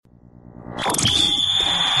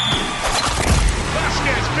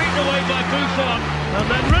Buffon, and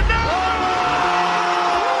then Ronaldo!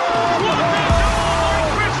 What a goal by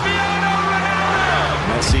Cristiano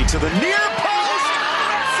Ronaldo! Messi to the near post!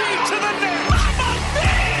 Messi to the net!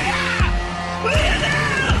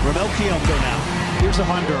 Romel Kiyoko now. Here's a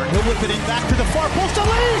Honduran. He'll whip it in back to the far post.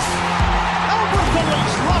 Elise! Albert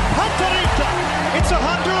Elise! La Panterita! It's a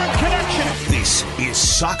Honduran connection. This is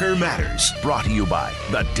Soccer Matters, brought to you by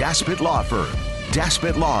the Daspit Law Firm.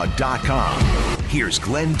 DaspitLaw.com. Here's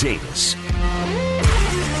Glenn Davis.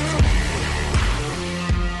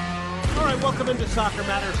 All right, welcome into Soccer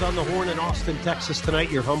Matters on the Horn in Austin, Texas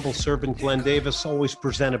tonight. Your humble servant, Glenn Davis, always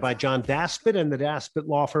presented by John Daspit and the Daspit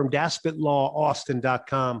Law Firm.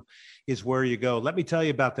 DaspitLawAustin.com is where you go. Let me tell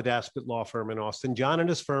you about the Daspit Law Firm in Austin. John and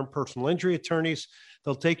his firm, personal injury attorneys,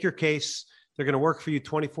 they'll take your case. They're going to work for you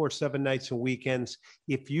 24/7 nights and weekends.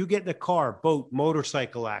 If you get in a car, boat,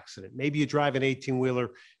 motorcycle accident, maybe you drive an 18-wheeler,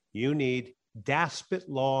 you need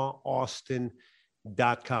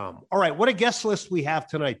DaspitLawAustin.com. All right, what a guest list we have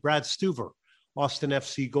tonight. Brad Stuver, Austin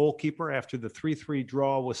FC goalkeeper after the 3-3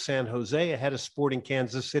 draw with San Jose ahead of Sporting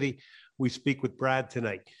Kansas City. We speak with Brad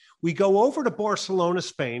tonight. We go over to Barcelona,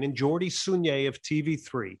 Spain, and Jordi Sunyer of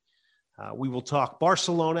TV3. We will talk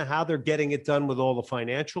Barcelona, how they're getting it done with all the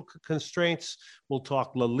financial constraints. We'll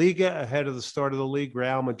talk La Liga ahead of the start of the league,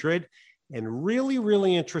 Real Madrid, and really,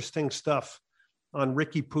 really interesting stuff on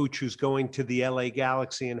Riqui Puig, who's going to the LA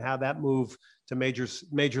Galaxy, and how that move to Major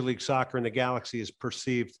League Soccer in the Galaxy is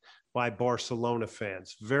perceived by Barcelona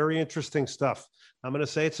fans. Very interesting stuff. I'm going to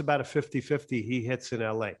say it's about a 50-50 he hits in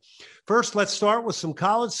LA. First, let's start with some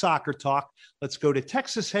college soccer talk. Let's go to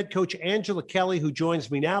Texas head coach Angela Kelly, who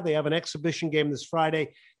joins me now. They have an exhibition game this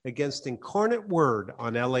Friday against Incarnate Word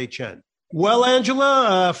on LHN. Well,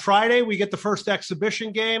 Angela, Friday we get the first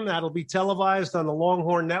exhibition game. That'll be televised on the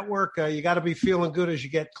Longhorn Network. You got to be feeling good as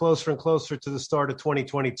you get closer and closer to the start of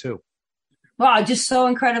 2022. Wow, just so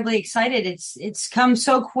incredibly excited. It's come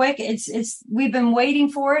so quick. We've been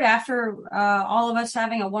waiting for it after all of us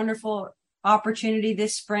having a wonderful opportunity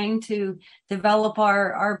this spring to develop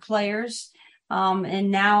our players.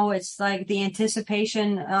 And now it's like the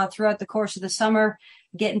anticipation throughout the course of the summer,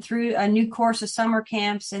 getting through a new course of summer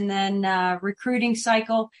camps and then recruiting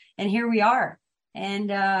cycle. And here we are.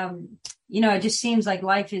 And, it just seems like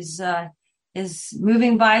life is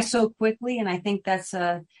moving by so quickly. And I think that's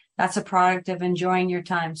a product of enjoying your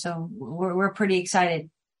time. So we're pretty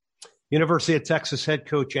excited. University of Texas head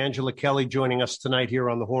coach Angela Kelly joining us tonight here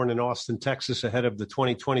on the Horn in Austin, Texas, ahead of the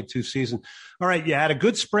 2022 season. All right, you had a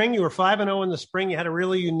good spring. You were 5-0 in the spring. You had a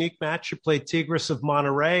really unique match. You played Tigres of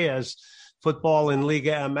Monterrey as football in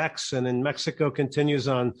Liga MX, and in Mexico continues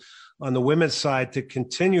on the women's side to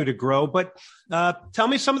continue to grow. But tell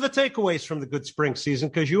me some of the takeaways from the good spring season,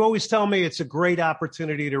 because you always tell me it's a great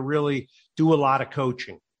opportunity to really do a lot of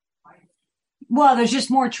coaching. Well, there's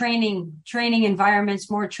just more training environments,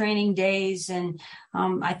 more training days. And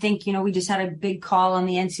I think, we just had a big call on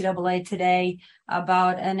the NCAA today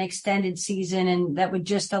about an extended season, and that would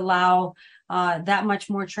just allow that much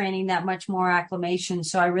more training, that much more acclimation.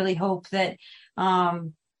 So I really hope that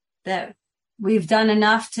that we've done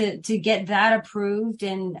enough to get that approved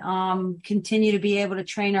and continue to be able to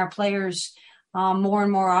train our players more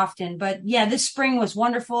and more often. But yeah, this spring was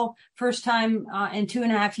wonderful. First time in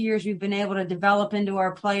 2.5 years we've been able to develop into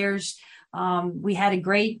our players. We had a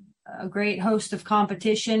great host of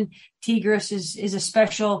competition. Tigres is a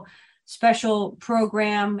special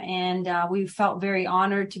program, and we felt very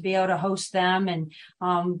honored to be able to host them, and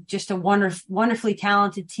just a wonderfully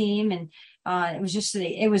talented team. And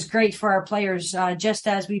it was great for our players, just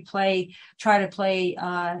as we try to play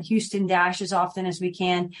Houston Dash as often as we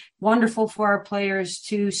can. Wonderful for our players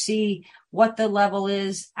to see what the level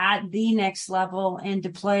is at the next level and to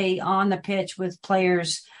play on the pitch with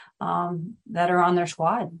players that are on their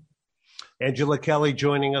squad. Angela Kelly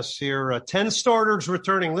joining us here. 10 starters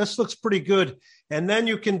returning. This looks pretty good. And then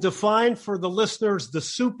you can define for the listeners the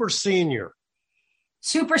super senior.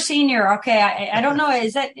 Super senior. Okay. I don't know.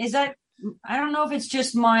 Is that I don't know if it's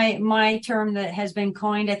just my term that has been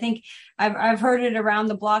coined. I think I've heard it around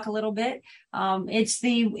the block a little bit. It's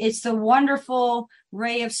the wonderful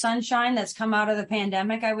ray of sunshine that's come out of the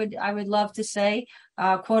pandemic. I would love to say,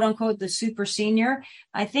 quote unquote, the super senior.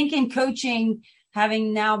 I think in coaching,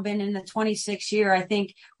 having now been in the 26th year, I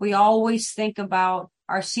think we always think about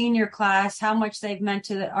our senior class, how much they've meant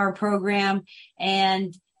to our program,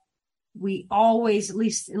 and we always, at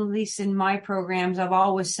least in my programs, I've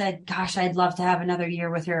always said, gosh, I'd love to have another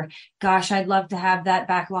year with her. Gosh, I'd love to have that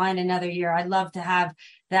back line another year. I'd love to have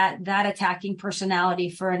that attacking personality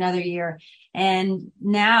for another year. And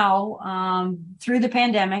now, through the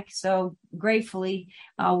pandemic, so gratefully,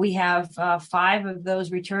 we have 5 of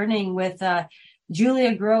those returning, with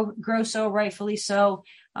Julia Grosso, rightfully so,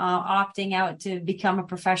 opting out to become a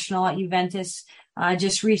professional at Juventus.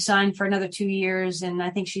 Just re-signed for another 2 years, and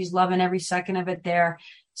I think she's loving every second of it there.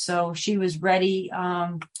 So she was ready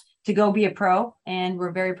to go be a pro, and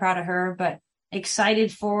we're very proud of her, but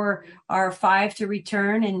excited for our 5 to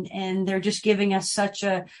return, and they're just giving us such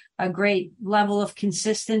a great level of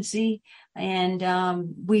consistency, and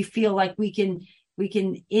we feel like we can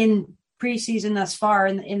in preseason thus far,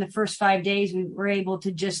 in the first 5 days, we were able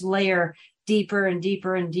to just layer deeper and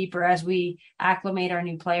deeper and deeper as we acclimate our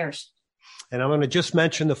new players. And I'm going to just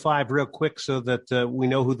mention the 5 real quick so that we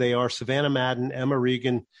know who they are. Savannah Madden, Emma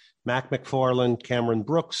Regan, Mac McFarland, Cameron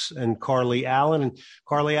Brooks, and Carly Allen. And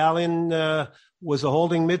Carly Allen was a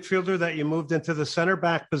holding midfielder that you moved into the center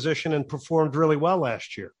back position and performed really well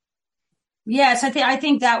last year. Yes, I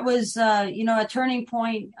think that was a turning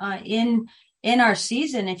point in our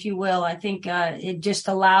season, if you will. I think it just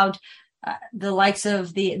allowed the likes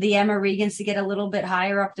of the Emma Regans to get a little bit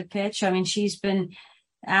higher up the pitch. I mean, she's been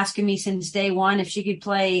asking me since day one if she could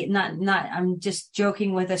play, I'm just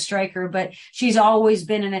joking with a striker, but she's always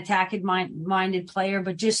been an attacking minded player,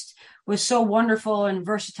 but just was so wonderful and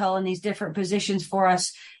versatile in these different positions for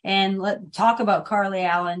us. And let's talk about Carly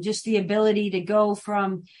Allen, just the ability to go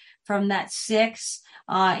from that 6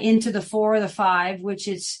 into the 4 or the 5, which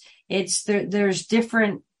there's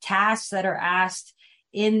different tasks that are asked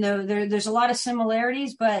there's a lot of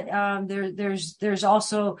similarities, but there's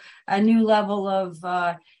also a new level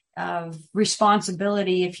of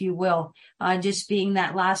responsibility, if you will, just being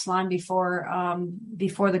that last line before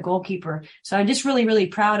the goalkeeper. So I'm just really, really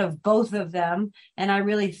proud of both of them, and I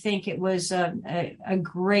really think it was a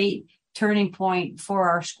great turning point for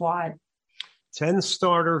our squad. 10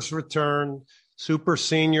 starters return, super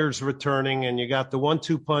seniors returning, and you got the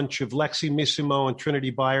 1-2 punch of Lexi Missimo and Trinity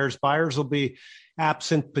Byers. Byers will be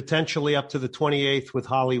absent potentially up to the 28th with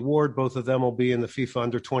Holly Ward. Both of them will be in the FIFA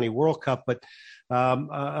Under-20 World Cup. But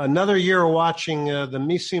another year of watching the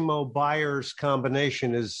Missimo-Byers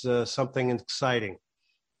combination is something exciting.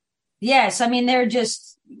 Yes, I mean,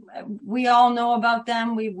 we all know about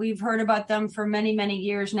them. We've heard about them for many, many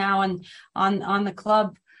years now, and on the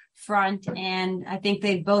club front. And I think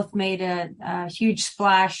they've both made a huge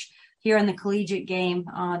splash here in the collegiate game.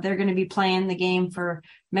 They're going to be playing the game for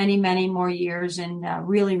many, many more years, and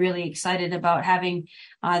really, really excited about having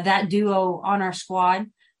that duo on our squad.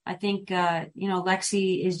 I think,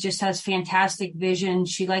 Lexi just has fantastic vision.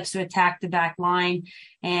 She likes to attack the back line.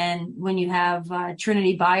 And when you have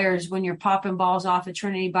Trinity Byers, when you're popping balls off of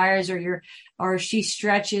Trinity Byers, or she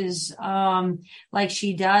stretches like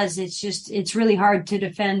she does, it's really hard to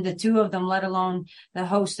defend the two of them, let alone the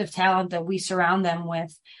host of talent that we surround them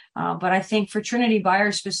with. But I think for Trinity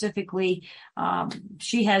Byers specifically,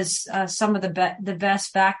 she has some of the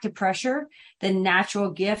best back to pressure, the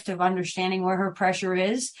natural gift of understanding where her pressure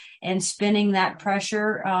is and spinning that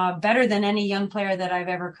pressure better than any young player that I've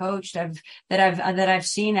ever coached. That I've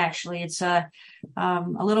seen. Actually, it's a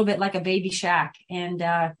little bit like a baby Shaq,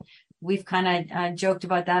 and we've kind of joked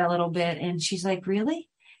about that a little bit. And she's like, "Really?"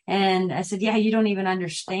 And I said, "Yeah, you don't even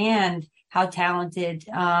understand how talented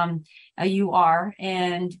you are,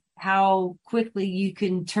 and how quickly you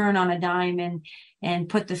can turn on a dime and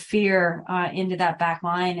put the fear into that back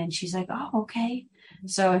line." And she's like, "Oh, okay."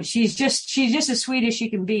 So she's just as sweet as she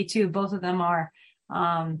can be too. Both of them are,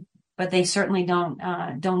 but they certainly don't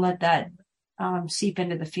let that seep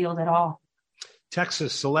into the field at all.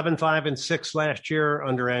 Texas 11-5-6 last year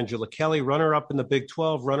under Angela Kelly, runner-up in the Big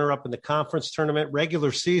 12, runner-up in the conference tournament,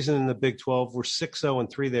 regular season in the Big 12 were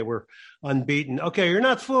 6-0-3. They were unbeaten. Okay, you're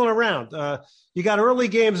not fooling around. You got early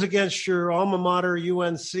games against your alma mater,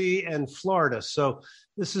 UNC, and Florida. So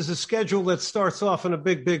this is a schedule that starts off in a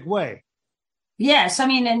big, big way. Yes, I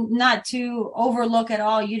mean, and not to overlook at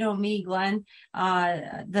all, you know me, Glenn. We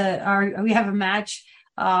have a match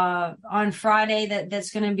on Friday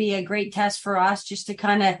that's going to be a great test for us, just to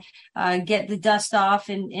kind of get the dust off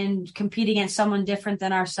and compete against someone different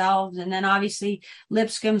than ourselves. And then obviously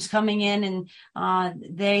Lipscomb's coming in, and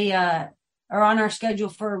they are on our schedule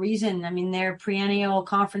for a reason. I mean, they're perennial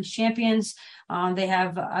conference champions. They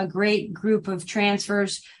have a great group of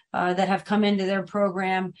transfers that have come into their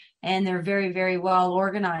program, and they're very, very well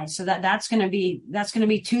organized. So that's going to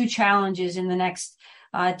be two challenges in the next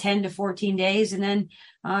 10 to 14 days. And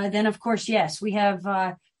then of course, yes, we have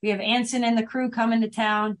Anson and the crew coming to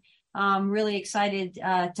town. Really excited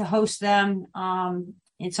to host them.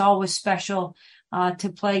 It's always special to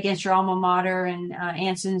play against your alma mater, and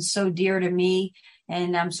Anson's so dear to me,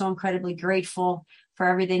 and I'm so incredibly grateful for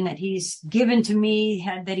everything that he's given to me,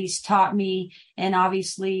 that he's taught me. And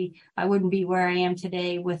obviously I wouldn't be where I am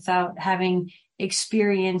today without having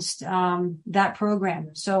experienced that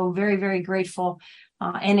program. So very, very grateful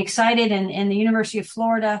and excited. And the University of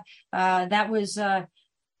Florida, that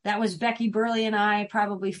was Becky Burley and I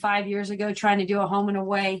probably 5 years ago trying to do a home and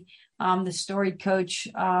away. The storied coach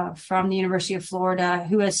from the University of Florida,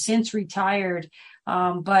 who has since retired,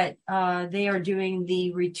 but they are doing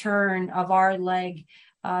the return of our leg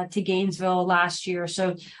to Gainesville last year.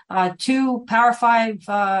 So 2 Power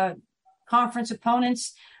 5 conference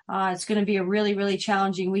opponents. It's going to be a really, really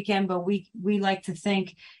challenging weekend, but we like to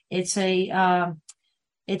think it's a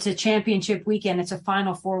championship weekend. It's a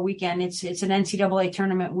Final Four weekend. It's an NCAA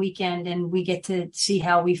tournament weekend, and we get to see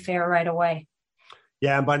how we fare right away.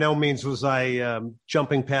 Yeah, and by no means was I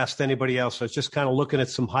jumping past anybody else. I was just kind of looking at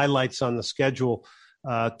some highlights on the schedule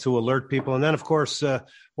to alert people. And then, of course,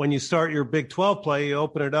 when you start your Big 12 play, you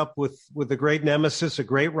open it up with a great nemesis, a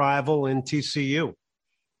great rival in TCU.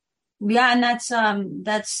 Yeah, and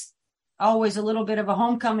that's always a little bit of a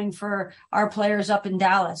homecoming for our players up in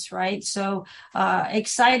Dallas, right? So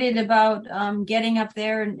excited about getting up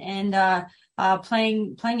there and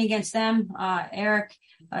playing against them. Eric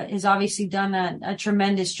has obviously done a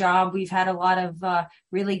tremendous job. We've had a lot of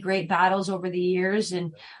really great battles over the years,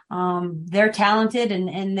 and they're talented,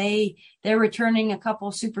 and they're returning a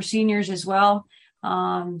couple super seniors as well.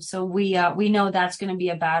 So we know that's going to be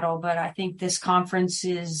a battle, but I think this conference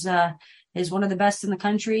is one of the best in the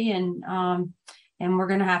country, and we're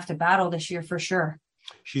going to have to battle this year for sure.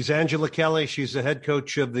 She's Angela Kelly. She's the head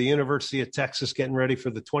coach of the University of Texas, getting ready for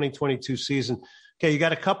the 2022 season. Okay, you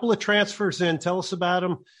got a couple of transfers in. Tell us about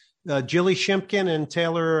them. Jilly Shimkin and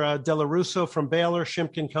Taylor Della Russo from Baylor.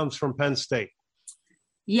 Shimkin comes from Penn State.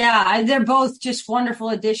 Yeah, they're both just wonderful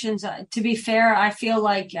additions. To be fair, I feel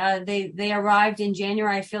like they arrived in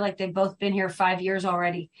January. I feel like they've both been here 5 years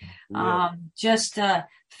already. Yeah. Just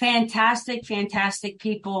fantastic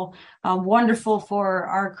people, wonderful for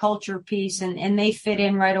our culture piece, and they fit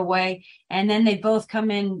in right away. And then they both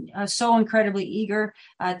come in so incredibly eager.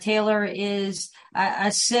 Taylor is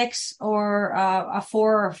a 6 or a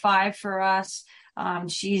 4 or 5 for us.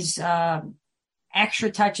 She's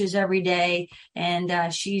extra touches every day,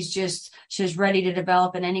 and she's ready to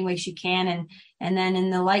develop in any way she can. And then in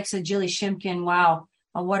the likes of Jilly Shimkin, wow,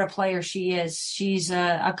 what a player she is. She's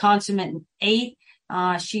a consummate 8.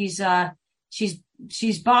 She's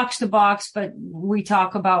box to box, but we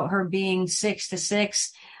talk about her being 6 to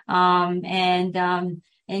 6, and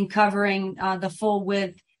covering the full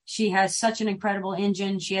width. She has such an incredible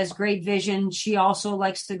engine. She has great vision. She also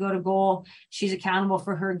likes to go to goal. She's accountable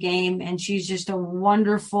for her game, and she's just a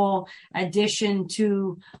wonderful addition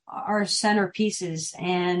to our centerpieces.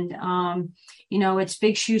 And, it's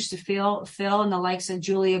big shoes to fill in the likes of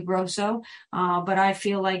Julia Grosso. But I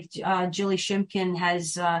feel like Jilly Shimkin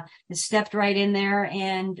has stepped right in there,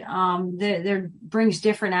 and there brings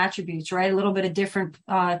different attributes, right? A little bit of different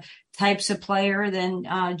types of player than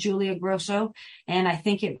Julia Grosso. And I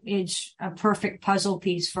think it's a perfect puzzle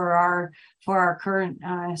piece for our current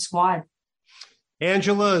squad.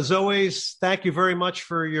 Angela, as always, thank you very much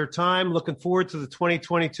for your time. Looking forward to the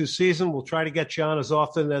 2022 season. We'll try to get you on as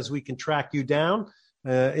often as we can track you down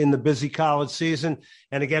in the busy college season.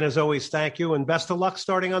 And again, as always, thank you, and best of luck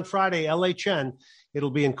starting on Friday, LHN.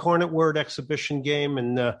 It'll be in Cornet Word exhibition game,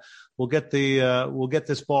 and we'll get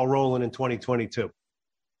this ball rolling in 2022.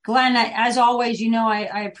 Glenn, as always,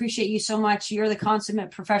 I appreciate you so much. You're the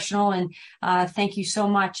consummate professional, and thank you so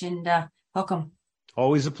much, and hook 'em.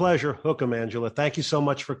 Always a pleasure. Hook 'em, Angela. Thank you so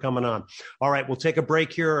much for coming on. All right, we'll take a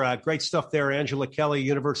break here. Great stuff there. Angela Kelly,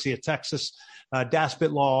 University of Texas,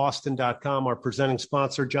 DaspitLawAustin.com, our presenting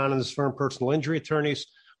sponsor. John and his firm, personal injury attorneys,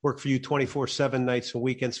 work for you 24/7 nights and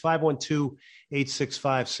weekends.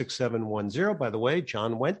 512-865-6710. By the way,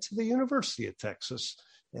 John went to the University of Texas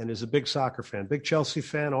and is a big soccer fan, big Chelsea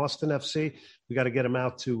fan, Austin FC. We got to get him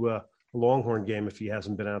out to a Longhorn game if he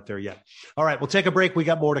hasn't been out there yet. All right, we'll take a break. We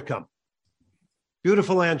got more to come.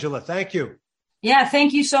 Beautiful, Angela. Thank you. Yeah,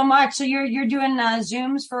 thank you so much. So you're doing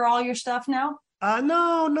Zooms for all your stuff now?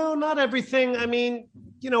 No, not everything. I mean,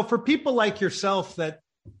 for people like yourself that,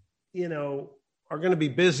 are going to be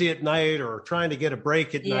busy at night or trying to get a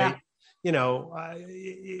break at night,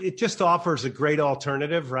 it just offers a great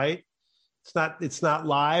alternative, right? It's not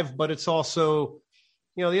live, but it's also,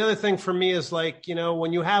 the other thing for me is like,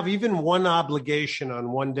 when you have even one obligation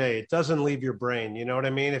on one day, it doesn't leave your brain. You know what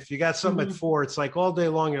I mean? If you got something at 4, it's like all day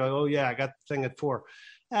long, you're like, oh yeah, I got the thing at 4.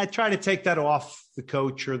 I try to take that off the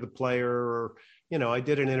coach or the player, or, I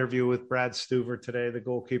did an interview with Brad Stuver today, the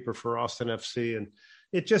goalkeeper for Austin FC. And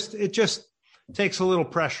it just takes a little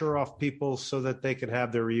pressure off people so that they can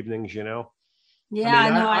have their evenings, Yeah,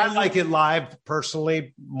 I like it live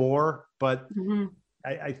personally more, but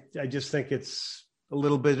I just think it's a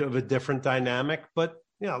little bit of a different dynamic. But,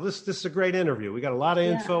 this is a great interview. We got a lot of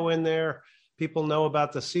info in there. People know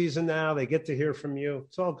about the season now. They get to hear from you.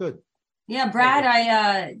 It's all good. Yeah,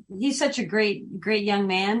 Brad, he's such a great young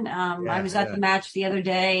man. I was at the match the other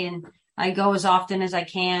day, and I go as often as I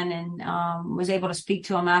can, and was able to speak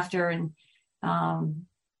to him after. And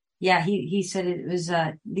he said it was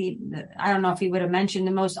I don't know if he would have mentioned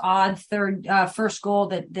the most odd first goal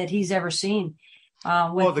that he's ever seen.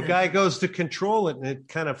 The guy goes to control it, and it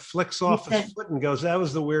kind of flicks off his foot and goes. That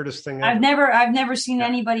was the weirdest thing I've never seen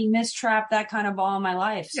anybody mistrap that kind of ball in my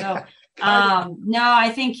life. So. No,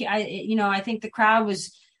 I think the crowd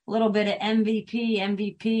was a little bit of MVP, and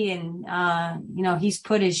he's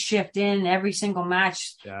put his shift in every single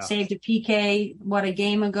match. Saved a PK a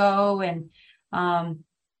game ago, and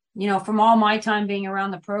from all my time being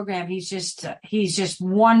around the program, he's just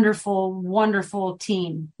wonderful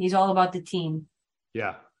team. He's all about the team.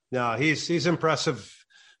 Yeah, no, he's impressive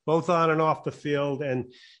both on and off the field.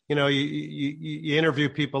 And you interview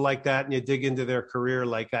people like that and you dig into their career.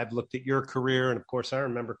 Like I've looked at your career. And of course, I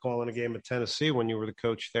remember calling a game at Tennessee when you were the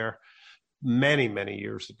coach there many, many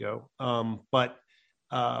years ago. When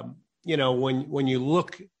you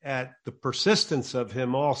look at the persistence of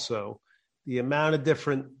him also, the amount of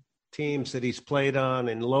different teams that he's played on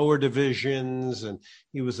in lower divisions, and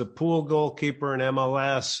he was a pool goalkeeper in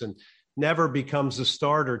MLS and never becomes a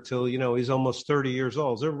starter till, he's almost 30 years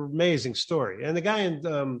old. It's an amazing story. And the guy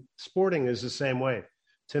in Sporting is the same way.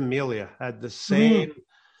 Tim Melia had the same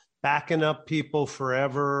backing up people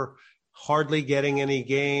forever, hardly getting any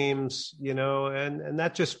games, and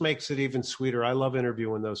that just makes it even sweeter. I love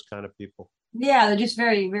interviewing those kind of people. Yeah, they're just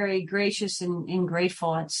very, very gracious and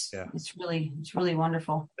grateful. It's really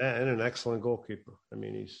wonderful. And an excellent goalkeeper. I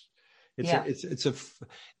mean,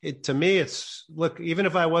 to me, it's look, even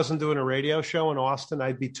if I wasn't doing a radio show in Austin,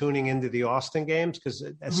 I'd be tuning into the Austin games because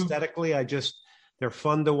aesthetically, they're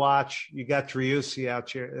fun to watch. You got Driussi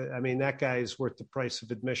out here. I mean, that guy is worth the price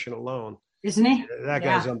of admission alone. Isn't he? That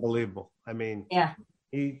guy's unbelievable. I mean, I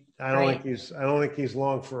don't think he's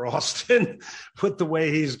long for Austin with the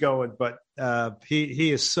way he's going, but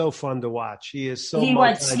he is so fun to watch. He is so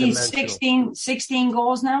he's 16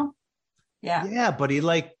 goals now. Yeah, but he's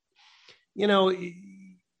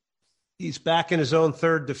back in his own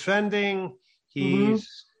third defending. He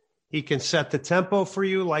can set the tempo for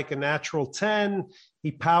you like a natural 10.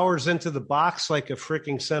 He powers into the box like a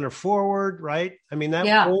freaking center forward, right? I mean,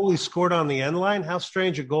 that goal he scored on the end line, how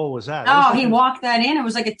strange a goal was that? He walked that in. It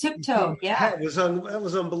was like a tiptoe. Yeah. That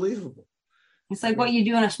was unbelievable. It's like what you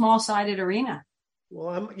do in a small-sided arena.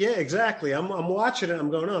 Well, exactly. I'm watching it. I'm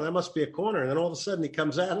going, oh, that must be a corner. And then all of a sudden he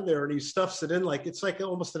comes out of there and he stuffs it in like it's like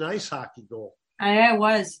almost an ice hockey goal. It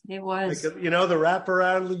was. Like, the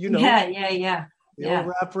wraparound, Yeah. The old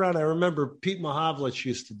wraparound. I remember Pete Mahavlich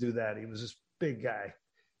used to do that. He was this big guy.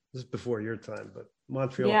 This is before your time, but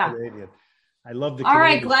Montreal Canadian. I love the. All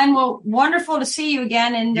right, Glenn. Well, wonderful to see you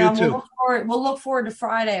again, and we'll look forward to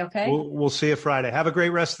Friday. Okay. We'll see you Friday. Have a great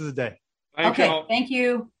rest of the day. Thank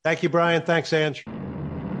you. Thank you, Brian. Thanks, Ange.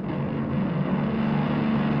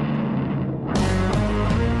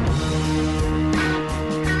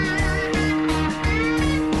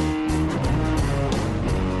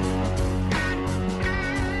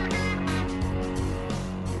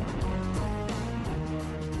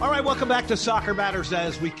 All right, welcome back to Soccer Matters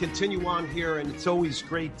as we continue on here, and it's always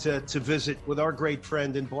great to visit with our great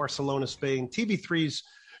friend in Barcelona, Spain, TV3's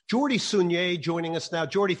Jordi Sunyer joining us now.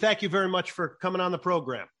 Jordi, thank you very much for coming on the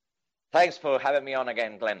program. Thanks for having me on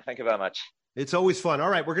again, Glenn. Thank you very much. It's always fun. All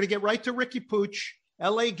right, we're going to get right to Riqui Puig,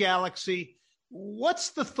 LA Galaxy. What's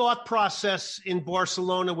the thought process in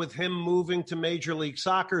Barcelona with him moving to Major League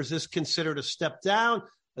Soccer? Is this considered a step down,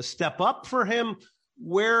 a step up for him?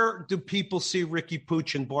 Where do people see Riqui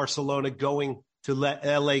Puig in Barcelona going to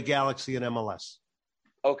LA Galaxy and MLS?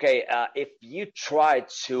 Okay, if you try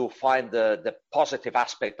to find the positive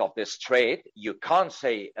aspect of this trade, you can't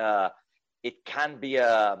say it can be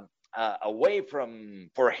a way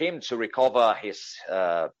for him to recover his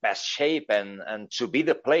best shape and to be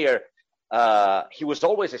the player he was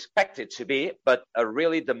always expected to be. But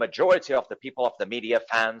really, the majority of the people, of the media,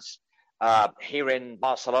 fans, here in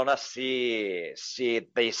Barcelona see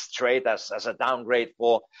this trade as a downgrade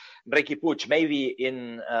for Riqui Puig. Maybe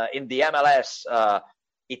in the MLS,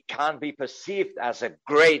 it can't be perceived as a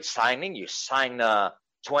great signing. You sign a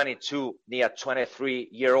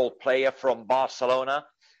 23-year-old player from Barcelona,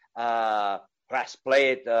 who has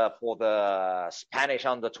played for the Spanish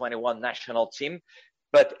under-21 national team.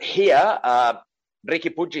 But here,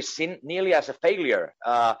 Riqui Puig is seen nearly as a failure.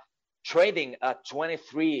 Trading a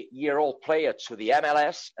 23-year-old player to the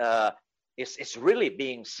MLS is really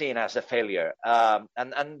being seen as a failure.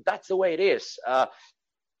 And that's the way it is.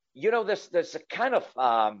 There's a kind of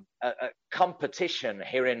a competition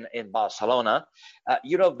here in Barcelona.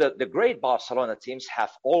 The great Barcelona teams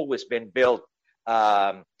have always been built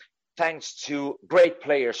thanks to great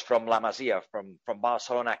players from La Masia, from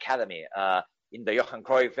Barcelona Academy. In the Johan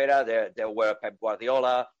Cruyff era, there were Pep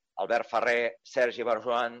Guardiola, Albert Ferrer, Sergi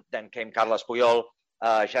Barjuan, then came Carles Puyol,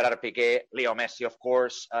 Gerard Piqué, Leo Messi, of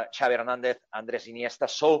course, Xavi Hernandez, Andres Iniesta.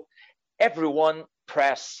 So everyone,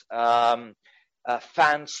 press,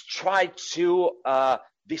 fans try to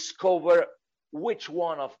discover which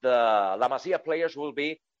one of the La Masia players will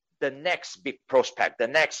be the next big prospect, the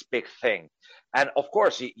next big thing. And of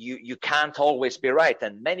course, you can't always be right.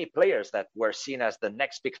 And many players that were seen as the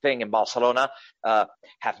next big thing in Barcelona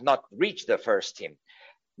have not reached the first team.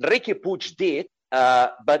 Riqui Puig did,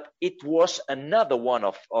 but it was another one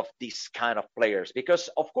of these kind of players, because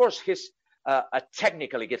of course he's a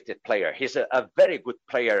technically gifted player. He's a very good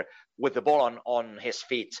player with the ball on his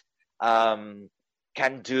feet, can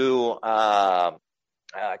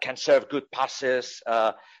serve good passes,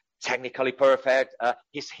 technically perfect.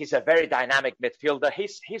 He's a very dynamic midfielder.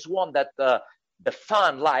 He's one that the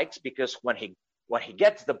fan likes, because when he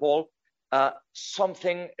gets the ball,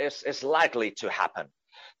 something is likely to happen.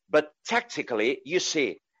 But tactically, you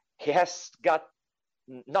see, he has got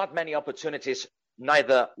not many opportunities,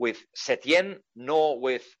 neither with Setien, nor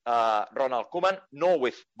with Ronald Koeman, nor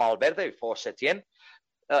with Valverde before Setien,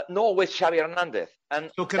 nor with Xavi Hernandez.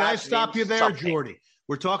 And so can I stop you there, Jordi?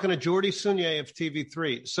 We're talking to Jordi Sunyer of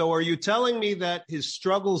TV3. So are you telling me that his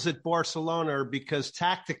struggles at Barcelona are because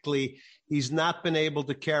tactically he's not been able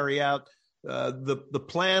to carry out the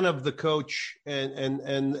plan of the coach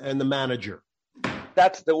and the manager?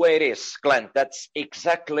 That's the way it is, Glenn. That's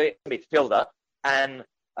exactly midfielder. And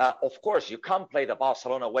of course, you can't play the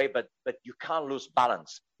Barcelona way, but you can't lose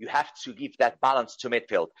balance. You have to give that balance to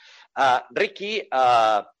midfield. Riqui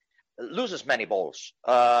loses many balls.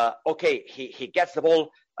 Okay, he gets the ball,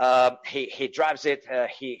 he drives it,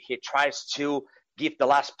 he tries to give the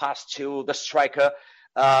last pass to the striker,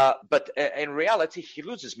 but in reality, he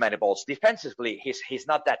loses many balls. Defensively, he's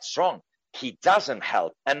not that strong. He doesn't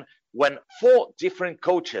help. And when 4 different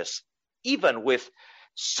coaches, even with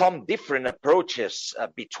some different approaches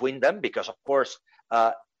between them, because of course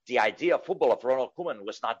the idea of football of Ronald Koeman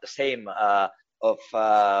was not the same of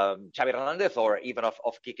Xavi Hernandez or even of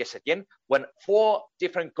Quique Setien. When 4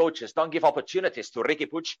 different coaches don't give opportunities to Riqui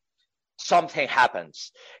Puig, something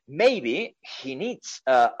happens. Maybe he needs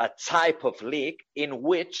a type of league in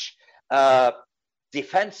which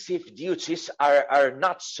defensive duties are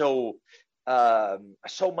not so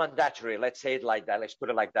mandatory. Let's say it like that. Let's put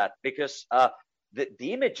it like that, because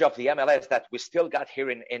the image of the MLS that we still got here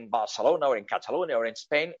in Barcelona or in Catalonia or in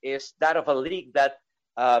Spain is that of a league that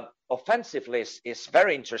offensively is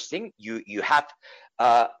very interesting. You have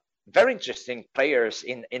very interesting players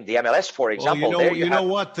in the MLS, for example. Well, you know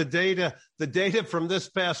what? The data from this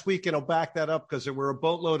past weekend will back that up, because there were a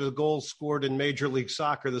boatload of goals scored in Major League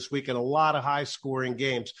Soccer this weekend, a lot of high-scoring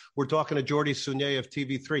games. We're talking to Jordi Sunyer of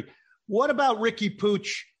TV3. What about Riqui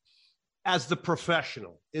Puig as the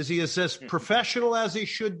professional? Is he as professional as he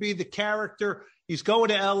should be? The character, he's going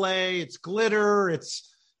to LA, it's glitter, it's,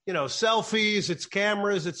 selfies, it's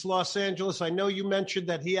cameras, it's Los Angeles. I know you mentioned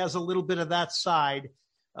that he has a little bit of that side.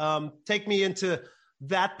 Take me into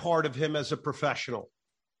that part of him as a professional.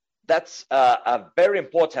 That's a very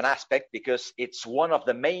important aspect, because it's one of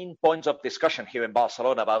the main points of discussion here in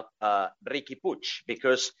Barcelona about Riqui Puig,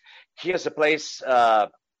 because here's a place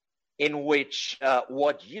in which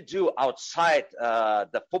what you do outside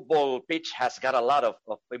the football pitch has got a lot of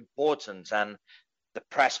importance, and the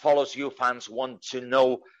press follows you. Fans want to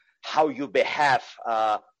know how you behave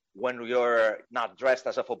when you're not dressed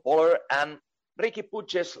as a footballer. And Riqui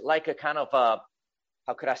Puig is like a kind of a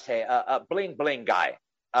bling guy.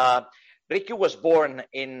 Riqui was born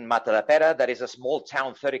in Matadepera, that is a small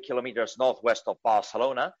town 30 kilometers northwest of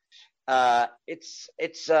Barcelona. It's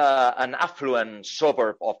an affluent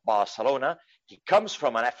suburb of Barcelona. He comes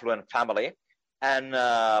from an affluent family, and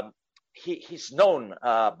he's known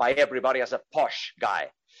by everybody as a posh guy.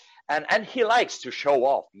 And he likes to show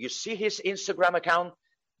off. You see his Instagram account,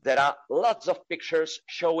 there are lots of pictures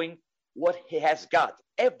showing what he has got.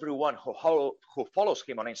 Everyone who follows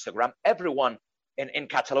him on Instagram, everyone in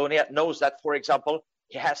Catalonia knows that, for example,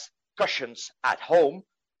 he has cushions at home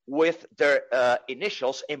with their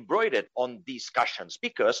initials embroidered on these cushions,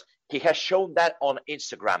 because he has shown that on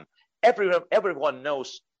Instagram. Everyone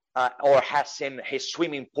knows or has seen his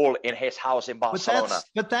swimming pool in his house in Barcelona.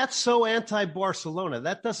 But that's so anti-Barcelona.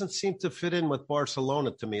 That doesn't seem to fit in with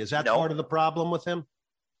Barcelona to me. Is that part of the problem with him?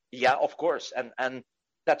 Yeah, of course. And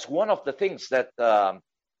that's one of the things that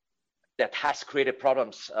that has created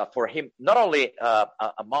problems for him, not only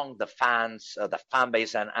among the fans, the fan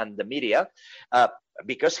base, and the media,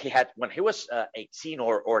 because he had, when he was 18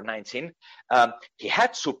 or 19, he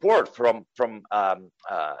had support from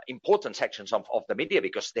important sections of the media,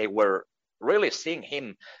 because they were really seeing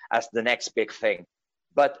him as the next big thing.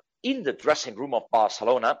 But in the dressing room of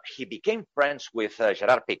Barcelona, he became friends with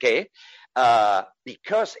Gerard Piqué,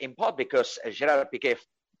 in part because Gerard Piqué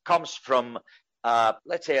comes from,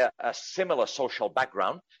 let's say, a similar social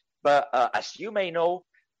background. But as you may know,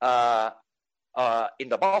 in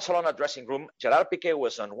the Barcelona dressing room, Gerard Piqué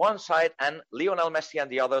was on one side and Lionel Messi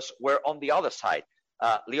and the others were on the other side.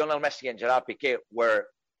 Lionel Messi and Gerard Piqué were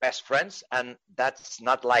best friends, and that's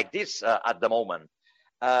not like this at the moment.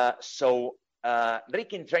 So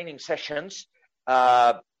Ricky in training sessions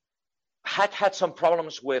had some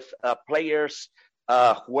problems with players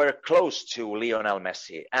who were close to Lionel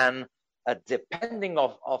Messi. And depending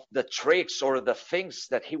of the tricks or the things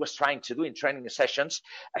that he was trying to do in training sessions,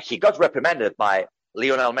 he got reprimanded by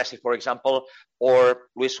Lionel Messi, for example, or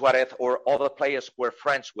Luis Suarez, or other players who were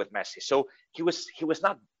friends with Messi. So he was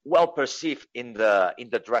not well perceived in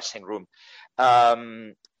the dressing room.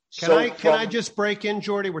 Can I just break in,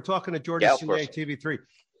 Jordy? We're talking to Jordy Cine, TV3.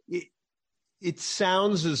 It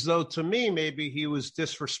sounds as though, to me, maybe he was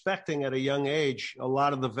disrespecting at a young age a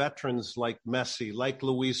lot of the veterans like Messi, like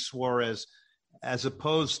Luis Suarez, as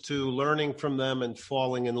opposed to learning from them and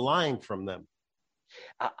falling in line from them.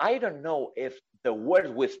 I don't know if the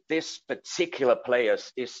word with this particular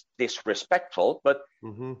players is disrespectful, but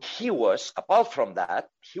he was, apart from that,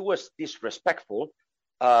 he was disrespectful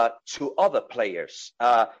to other players.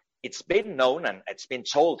 It's been known and it's been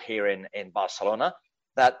told here in Barcelona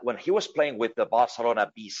that when he was playing with the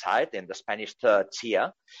Barcelona B side in the Spanish third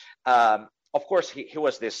tier, of course, he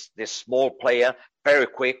was this small player, very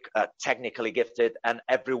quick, technically gifted, and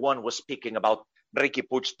everyone was speaking about Riqui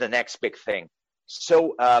Puig, the next big thing.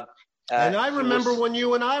 So, and I remember when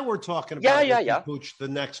you and I were talking about Riqui Puig, the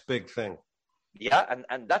next big thing. Yeah,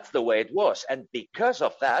 and that's the way it was. And because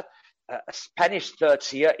of that, Spanish third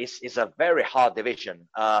tier is a very hard division.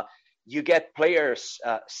 You get players,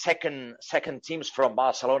 second teams from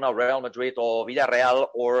Barcelona, Real Madrid, or Villarreal,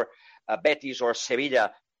 or Betis, or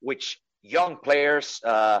Sevilla, which young players,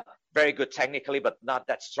 very good technically, but not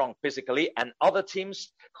that strong physically, and other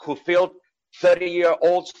teams who field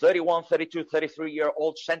 30-year-olds, 31, 32,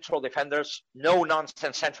 33-year-old central defenders,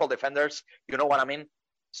 no-nonsense central defenders, you know what I mean?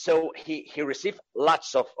 So he received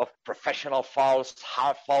lots of professional fouls,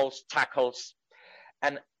 hard fouls, tackles.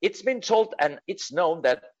 And it's been told and it's known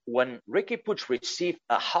that when Riqui Puig received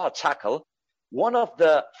a hard tackle, one of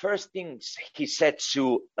the first things he said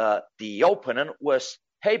to the opponent was,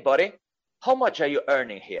 "Hey, buddy, how much are you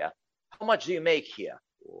earning here? How much do you make here?"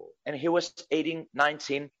 And he was 18,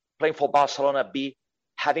 19, playing for Barcelona B,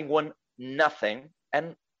 having won nothing,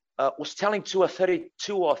 and was telling to a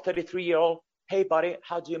 32 or 33-year-old, "Hey, buddy,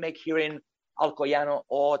 how do you make here in Alcoyano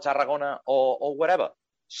or Tarragona or whatever?"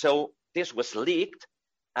 So this was leaked.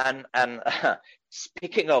 And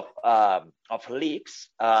speaking of leaks,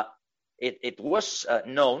 it was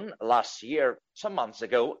known last year, some months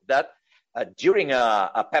ago, that during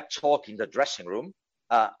a pep talk in the dressing room,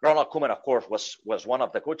 Ronald Koeman, of course, was one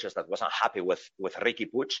of the coaches that wasn't happy with Riqui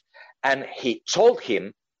Puig, and he told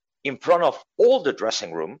him in front of all the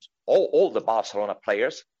dressing rooms, all the Barcelona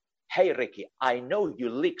players, "Hey, Riqui, I know you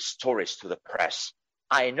leak stories to the press.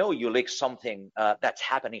 I know you leak something that's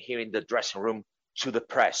happening here in the dressing room to the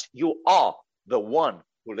press. You are the one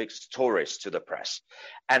who leaks stories to the press."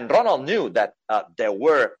 And Ronald knew that there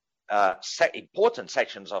were important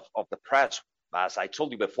sections of the press, as I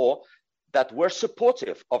told you before, that were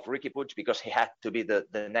supportive of Riqui Puig because he had to be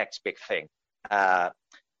the next big thing.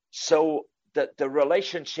 So the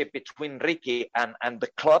relationship between Riqui and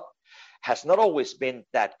the club has not always been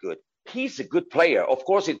that good. He's a good player. Of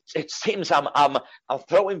course, it seems I'm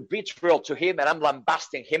throwing vitriol to him and I'm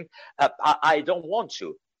lambasting him. I don't want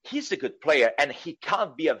to. he's a good player, and he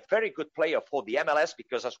can't be a very good player for the MLS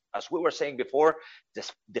because, as we were saying before, the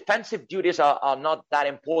defensive duties are not that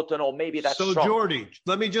important, or maybe that's so strong. Jordy,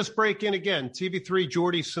 let me just break in again. TV3,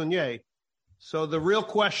 Jordy Saunier. So the real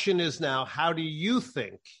question is now, how do you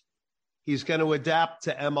think he's going to adapt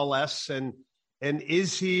to MLS, and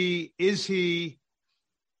is he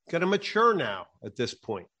going to mature now at this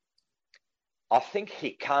point? I think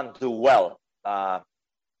he can do well.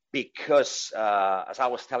 Because, as I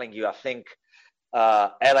was telling you, I think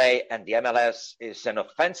LA and the MLS is an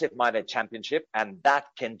offensive-minded championship, and that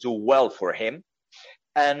can do well for him.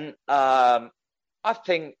 And I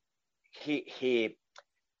think he's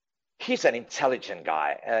an intelligent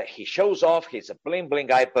guy. He shows off. He's a bling-bling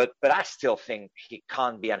guy, but I still think he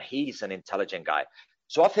can be, and he's an intelligent guy.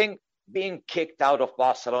 So I think being kicked out of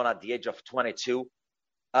Barcelona at the age of 22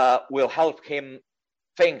 will help him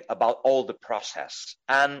think about all the process,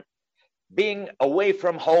 and being away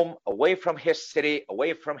from home, away from his city,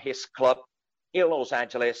 away from his club in Los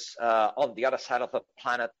Angeles, on the other side of the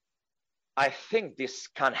planet. I think this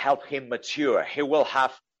can help him mature. He will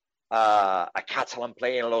have a Catalan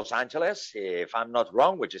player in Los Angeles, if I'm not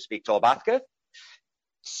wrong, which is Victor Vázquez.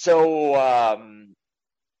 So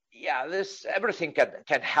everything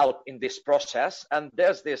can help in this process. And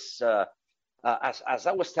there's this. As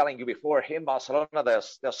I was telling you before, here in Barcelona,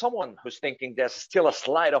 there's someone who's thinking there's still a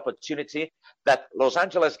slight opportunity that Los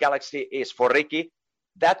Angeles Galaxy is for Ricky.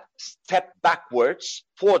 That step backwards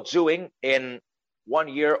for doing in 1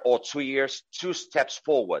 year or 2 years, 2 steps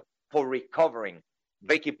forward for recovering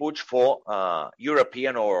Riqui Puig for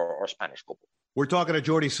European or Spanish football. We're talking to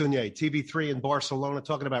Jordy Saunier, TV3 in Barcelona,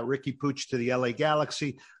 talking about Riqui Puig to the LA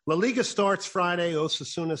Galaxy. La Liga starts Friday,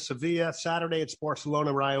 Osasuna, Sevilla. Saturday, it's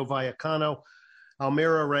Barcelona, Rayo Vallecano.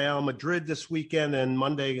 Almeria, Real Madrid this weekend. And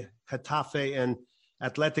Monday, Getafe and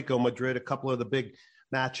Atletico Madrid, a couple of the big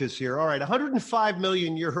matches here. All right, 105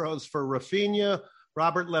 million euros for Rafinha,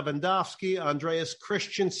 Robert Lewandowski, Andreas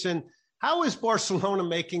Christensen. How is Barcelona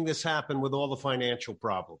making this happen with all the financial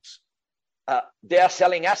problems? They are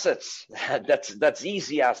selling assets. That's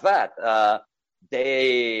easy as that.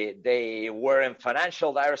 They were in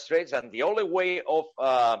financial dire straits, and the only way of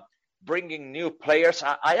bringing new players.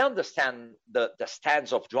 I understand the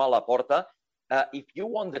stance of Joan Laporta. If you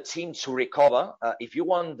want the team to recover, if you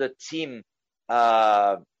want the team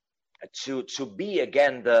to be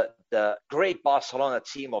again the great Barcelona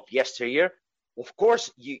team of yesteryear, of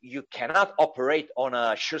course you cannot operate on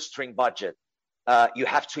a shoestring budget. You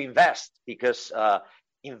have to invest, because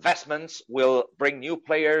investments will bring new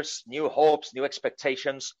players, new hopes, new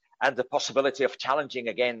expectations, and the possibility of challenging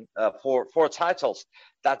again for titles.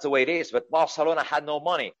 That's the way it is. But Barcelona had no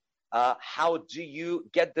money. How do you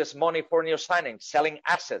get this money for new signings? Selling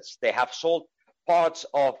assets. They have sold parts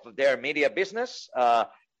of their media business,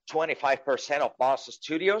 25% of Barca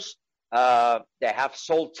Studios. They have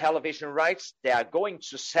sold television rights. They are going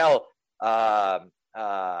to sell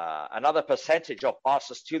another percentage of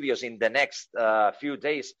Barca Studios in the next few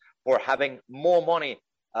days for having more money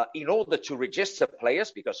in order to register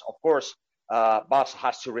players, because of course Barca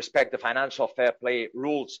has to respect the financial fair play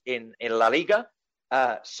rules in La Liga.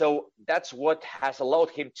 So that's what has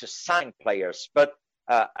allowed him to sign players. But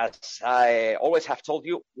as I always have told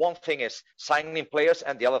you, one thing is signing players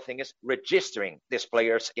and the other thing is registering these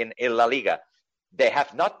players in La Liga. They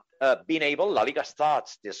have not been able. La Liga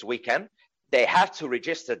starts this weekend. They have to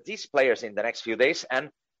register these players in the next few days, and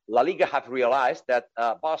La Liga have realized that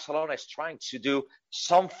Barcelona is trying to do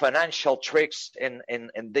some financial tricks in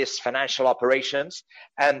these financial operations,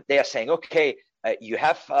 and they are saying, okay, you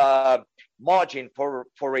have margin for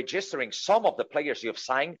registering some of the players you've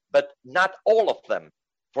signed, but not all of them.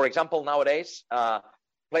 For example, nowadays,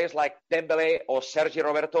 players like Dembélé or Sergi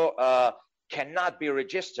Roberto cannot be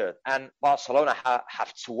registered, and Barcelona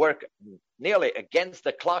have to work nearly against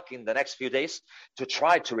the clock in the next few days to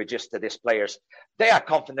try to register these players. They are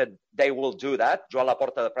confident they will do that. Joan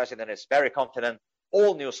Laporta, the president, is very confident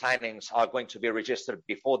all new signings are going to be registered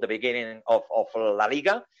before the beginning of La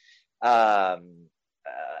Liga. And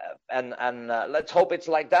let's hope it's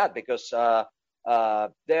like that, because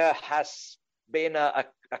there has been a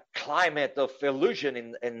climate of illusion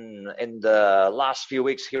in the last few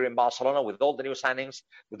weeks here in Barcelona with all the new signings,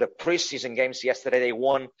 with the preseason games. Yesterday they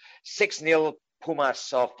won 6-0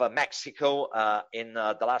 Pumas of Mexico in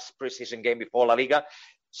the last preseason game before La Liga.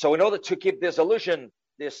 So in order to keep this illusion,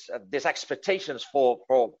 these expectations from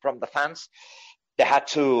the fans, they have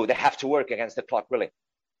to work against the clock, really.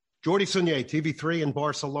 Jordy Saunier, TV3 in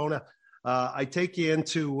Barcelona. I take you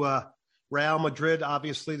into Real Madrid.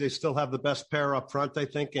 Obviously, they still have the best pair up front, I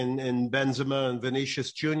think, in Benzema and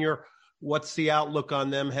Vinicius Jr. What's the outlook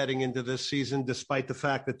on them heading into this season, despite the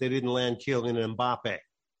fact that they didn't land Kylian Mbappe?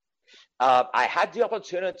 I had the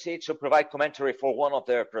opportunity to provide commentary for one of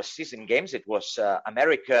their preseason games. It was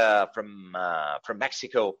America from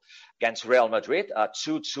Mexico against Real Madrid, a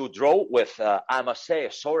 2-2 draw with, I must say,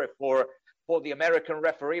 sorry for the American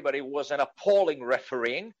referee, but it was an appalling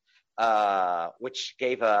refereeing, which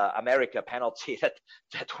gave America a penalty that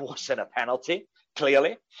wasn't a penalty,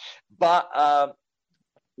 clearly. But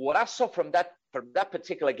what I saw from that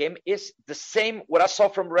particular game is the same what I saw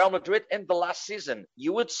from Real Madrid in the last season.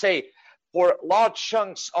 You would say, for large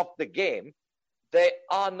chunks of the game, they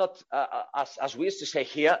are not, as we used to say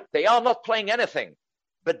here, they are not playing anything.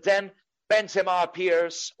 But then Benzema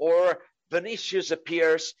appears or Vinicius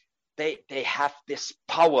appears. They have this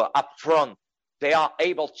power up front. They are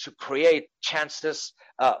able to create chances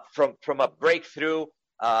from a breakthrough,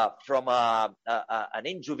 from an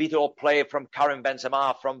individual play from Karim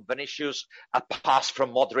Benzema, from Vinicius, a pass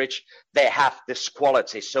from Modric. They have this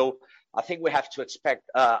quality. So I think we have to expect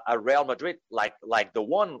a Real Madrid like the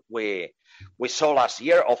one we saw last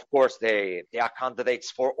year. Of course, they are candidates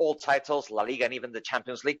for all titles, La Liga and even the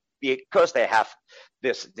Champions League, because they have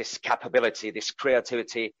this capability, this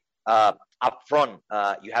creativity up front.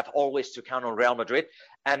 You have always to count on Real Madrid.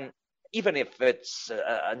 And even if it's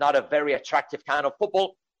not a very attractive kind of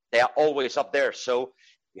football, they are always up there. So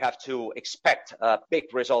you have to expect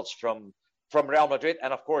big results from Real Madrid.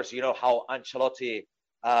 And of course, you know how Ancelotti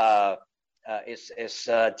is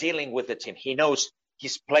dealing with the team. He knows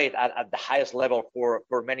he's played at the highest level for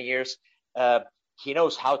many years. He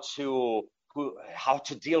knows how to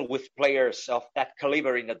deal with players of that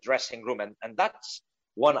caliber in the dressing room, and that's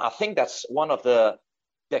one. I think that's one of the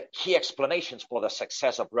key explanations for the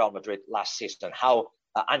success of Real Madrid last season. How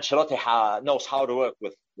Ancelotti knows how to work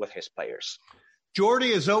with his players.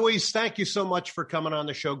 Jordi, as always, thank you so much for coming on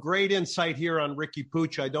the show. Great insight here on Riqui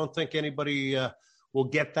Puig. I don't think anybody will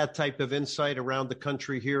get that type of insight around the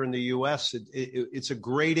country here in the U.S. It's a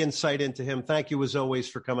great insight into him. Thank you, as always,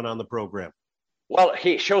 for coming on the program. Well,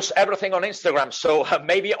 he shows everything on Instagram, so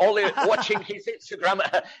maybe only watching his Instagram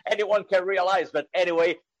anyone can realize. But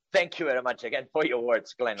anyway, thank you very much again for your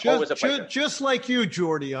words, Glenn. Always a pleasure. Just like you,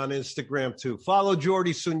 Jordi, on Instagram, too. Follow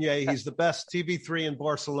Jordi Sunyer. He's the best TV3 in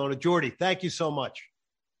Barcelona. Jordi, thank you so much.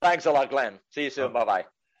 Thanks a lot, Glenn. See you soon. Bye-bye.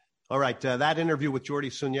 All right, that interview with Jordi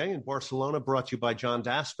Sunyer in Barcelona brought to you by John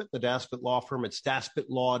Daspit, the Daspit Law Firm. It's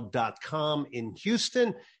daspitlaw.com in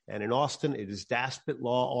Houston, and in Austin, it is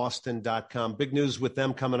daspitlawAustin.com. Big news with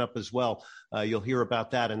them coming up as well. You'll hear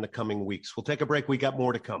about that in the coming weeks. We'll take a break. We got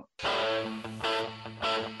more to come.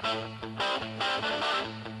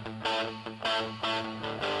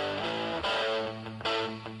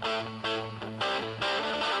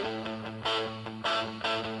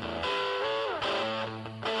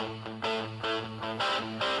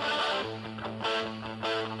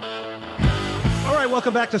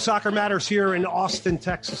 Welcome back to Soccer Matters here in Austin,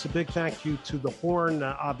 Texas. A big thank you to the Horn,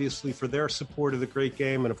 obviously, for their support of the great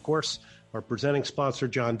game. And, of course, our presenting sponsor,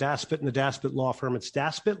 John Daspit and the Daspit Law Firm. It's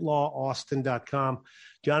daspitlawAustin.com.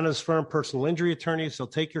 John and his firm, personal injury attorneys. They'll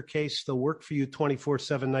take your case. They'll work for you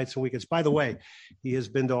 24/7 nights and weekends. By the way, he has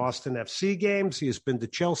been to Austin FC games. He has been to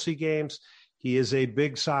Chelsea games. He is a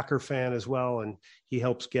big soccer fan as well, and he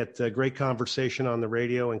helps get great conversation on the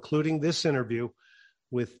radio, including this interview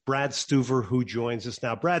with Brad Stuver, who joins us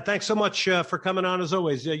now. Brad, thanks so much for coming on as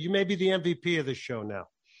always. You may be the MVP of this show now.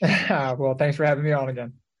 Well, thanks for having me on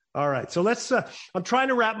again. All right. So let's, I'm trying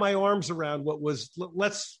to wrap my arms around what was,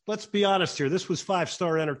 let's be honest here. This was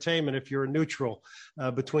 5-star entertainment if you're a neutral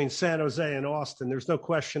between San Jose and Austin. There's no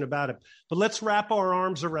question about it. But let's wrap our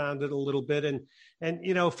arms around it a little bit. And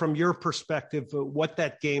you know, from your perspective, what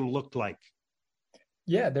that game looked like.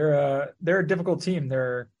 Yeah, they're a difficult team.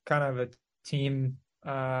 They're kind of a team.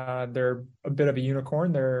 They're a bit of a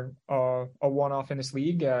unicorn. They're a one-off in this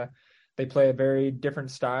league. They play a very different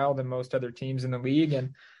style than most other teams in the league,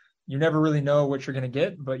 and you never really know what you're going to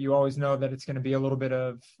get, but you always know that it's going to be a little bit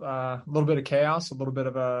of chaos, a little bit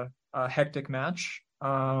of a hectic match.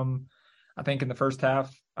 I think in the first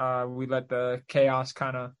half, we let the chaos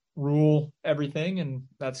kind of rule everything, and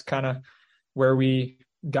that's kind of where we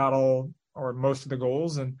got most of the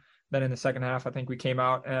goals. And then in the second half, I think we came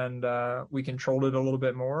out and we controlled it a little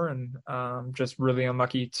bit more, and just really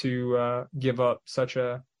unlucky to give up such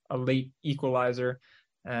a late equalizer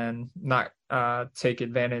and not take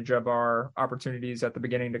advantage of our opportunities at the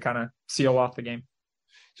beginning to kind of seal off the game.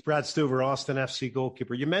 It's Brad Stuver, Austin FC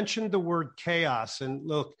goalkeeper. You mentioned the word chaos, and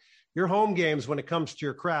look, your home games, when it comes to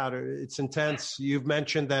your crowd, it's intense. You've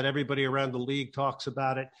mentioned that everybody around the league talks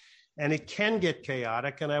about it, and it can get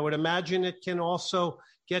chaotic, and I would imagine it can also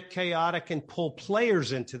get chaotic and pull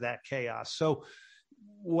players into that chaos. So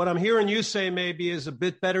what I'm hearing you say maybe is a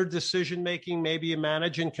bit better decision-making. Maybe you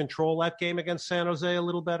manage and control that game against San Jose a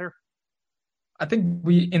little better. I think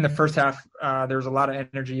in the first half, there was a lot of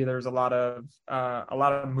energy. There was a lot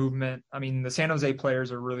of movement. I mean, the San Jose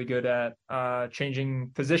players are really good at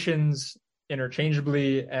changing positions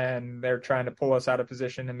interchangeably, and they're trying to pull us out of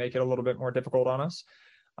position and make it a little bit more difficult on us.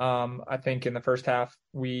 I think in the first half,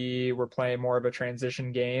 we were playing more of a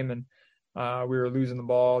transition game, and we were losing the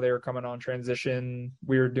ball. They were coming on transition.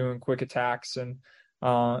 We were doing quick attacks, and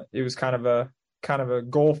it was kind of a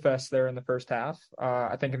goal fest there in the first half.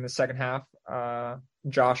 I think in the second half,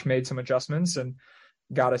 Josh made some adjustments and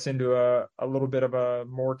got us into a little bit of a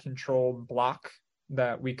more controlled block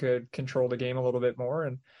that we could control the game a little bit more.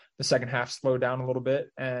 And the second half slowed down a little bit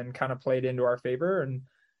and kind of played into our favor. And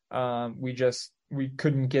we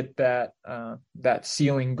couldn't get that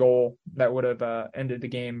ceiling goal that would have ended the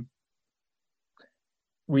game.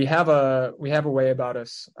 We have a way about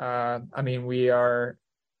us. I mean, we have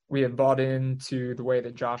bought into the way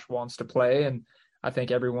that Josh wants to play, and I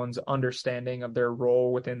think everyone's understanding of their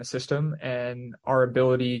role within the system and our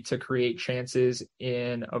ability to create chances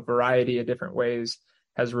in a variety of different ways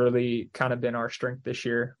has really kind of been our strength this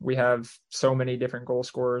year. We have so many different goal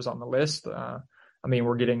scorers on the list. I mean,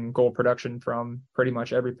 we're getting goal production from pretty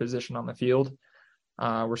much every position on the field.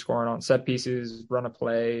 We're scoring on set pieces, run a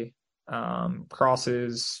play,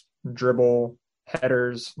 crosses, dribble,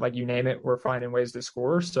 headers, like you name it, we're finding ways to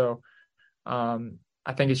score. So I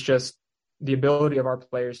think it's just the ability of our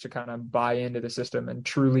players to kind of buy into the system and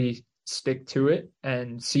truly stick to it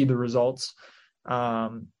and see the results.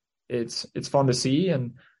 It's fun to see.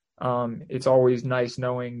 And it's always nice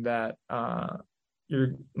knowing that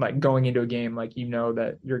you're like going into a game, like, you know,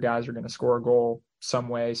 that your guys are going to score a goal some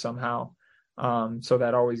way, somehow. So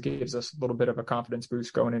that always gives us a little bit of a confidence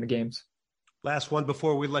boost going into games. Last one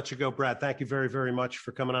before we let you go, Brad. Thank you very, very much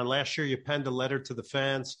for coming on. Last year, you penned a letter to the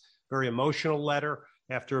fans, very emotional letter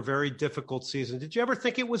after a very difficult season. Did you ever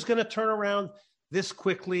think it was going to turn around this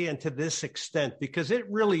quickly and to this extent? Because it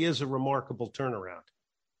really is a remarkable turnaround.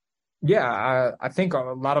 Yeah, I think a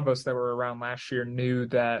lot of us that were around last year knew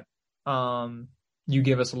that you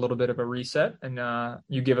give us a little bit of a reset and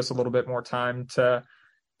you give us a little bit more time to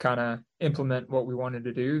kind of implement what we wanted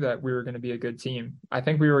to do, that we were going to be a good team. I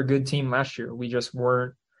think we were a good team last year. We just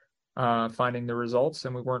weren't finding the results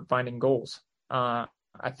and we weren't finding goals. I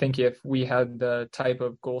think if we had the type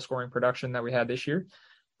of goal scoring production that we had this year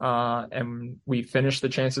and we finished the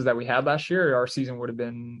chances that we had last year, our season would have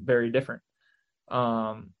been very different.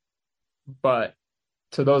 But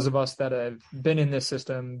to those of us that have been in this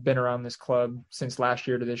system, been around this club since last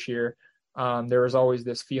year to this year, there was always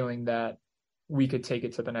this feeling that we could take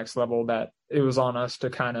it to the next level, that it was on us to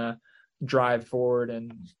kind of drive forward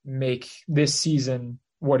and make this season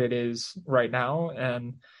what it is right now.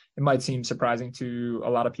 And it might seem surprising to a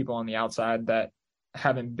lot of people on the outside that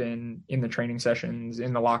haven't been in the training sessions,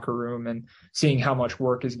 in the locker room, and seeing how much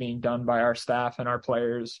work is being done by our staff and our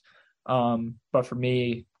players. But for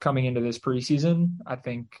me, coming into this preseason, I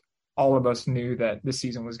think all of us knew that this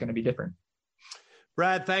season was going to be different.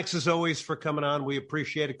 Brad, thanks as always for coming on. We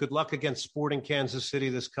appreciate it. Good luck against Sporting Kansas City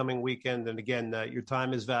this coming weekend. And again, your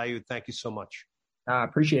time is valued. Thank you so much. I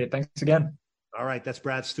appreciate it. Thanks again. All right. That's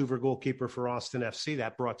Brad Stuver, goalkeeper for Austin FC.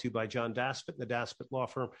 That brought to you by John Daspit, the Daspit Law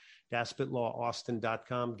Firm,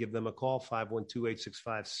 DaspitLawAustin.com. Give them a call,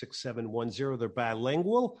 512-865-6710. They're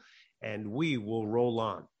bilingual, and we will roll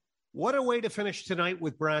on. What a way to finish tonight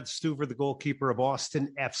with Brad Stuver, the goalkeeper of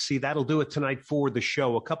Austin FC. That'll do it tonight for the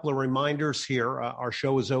show. A couple of reminders here. Our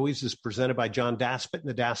show, as always, is presented by John Daspit and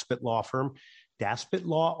the Daspit Law Firm.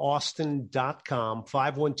 DaspitLawAustin.com,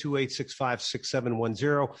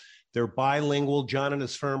 512-865-6710. They're bilingual. John and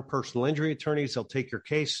his firm, personal injury attorneys. They'll take your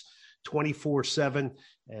case 24/7.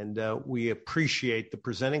 And we appreciate the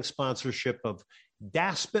presenting sponsorship of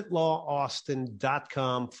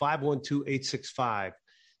DaspitLawAustin.com,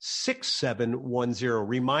 512-865-6710.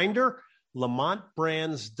 Reminder,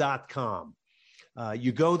 LamontBrands.com.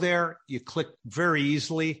 You go there, you click very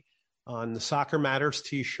easily on the Soccer Matters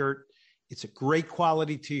t-shirt. It's a great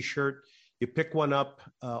quality t-shirt. You pick one up.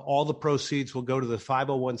 All the proceeds will go to the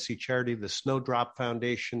 501c charity, the Snowdrop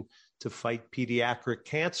Foundation, to fight pediatric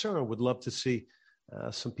cancer. I would love to see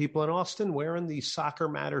some people in Austin wearing the Soccer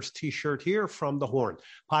Matters t-shirt here from the Horn.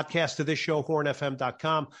 Podcast of this show,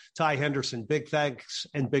 hornfm.com. Ty Henderson, big thanks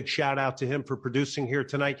and big shout out to him for producing here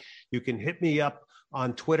tonight. You can hit me up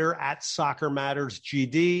on Twitter at Soccer Matters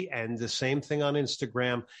GD, and the same thing on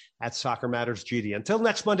Instagram at Soccer Matters GD. Until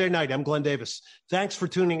next Monday night, I'm Glenn Davis. Thanks for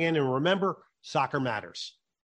tuning in, and remember, Soccer Matters.